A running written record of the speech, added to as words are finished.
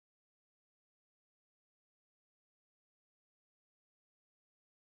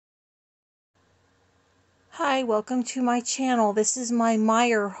Hi, welcome to my channel. This is my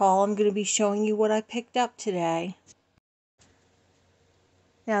Meijer haul. I'm going to be showing you what I picked up today.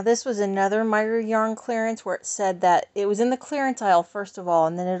 Now this was another Meijer yarn clearance where it said that it was in the clearance aisle first of all,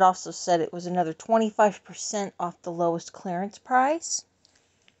 and then it also said it was another 25% off the lowest clearance price.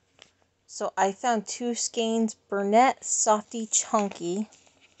 So I found two skeins Burnett Softy Chunky.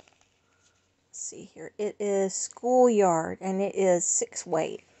 Let's see here. It is schoolyard and it is 6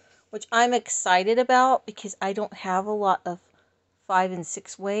 weight, which I'm excited about because I don't have a lot of 5 and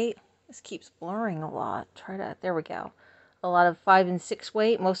 6 weight. This keeps blurring a lot. There we go. A lot of 5 and 6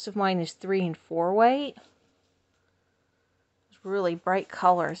 weight. Most of mine is 3 and 4 weight. It's really bright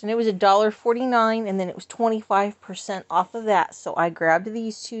colors. And it was $1.49, and then it was 25% off of that. So I grabbed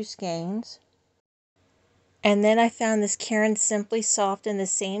these two skeins. And then I found this Karen Simply Soft in the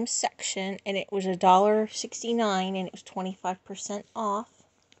same section, and it was $1.69, and it was 25% off.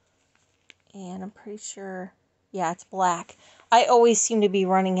 And I'm pretty sure, yeah, it's black. I always seem to be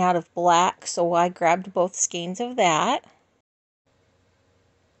running out of black, so I grabbed both skeins of that.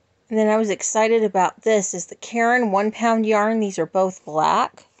 And then I was excited about this, is the Karen 1 pound yarn. These are both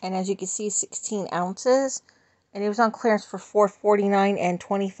black, and as you can see, 16 ounces. And it was on clearance for $4.49 and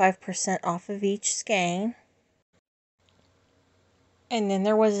 25% off of each skein. And then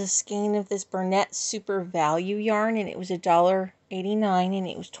there was a skein of this Burnett Super Value yarn, and it was $1.89, and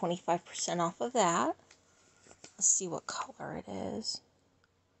it was 25% off of that. Let's see what color it is.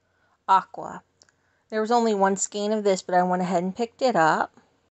 Aqua. There was only one skein of this, but I went ahead and picked it up.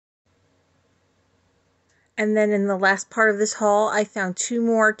 And then in the last part of this haul, I found two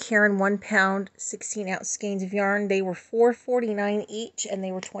more Karen 1 pound 16 ounce skeins of yarn. They were $4.49 each, and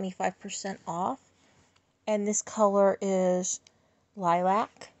they were 25% off. And this color is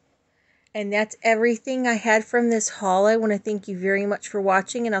lilac. And that's everything I had from this haul. I want to thank you very much for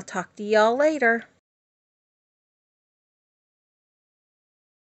watching, and I'll talk to y'all later.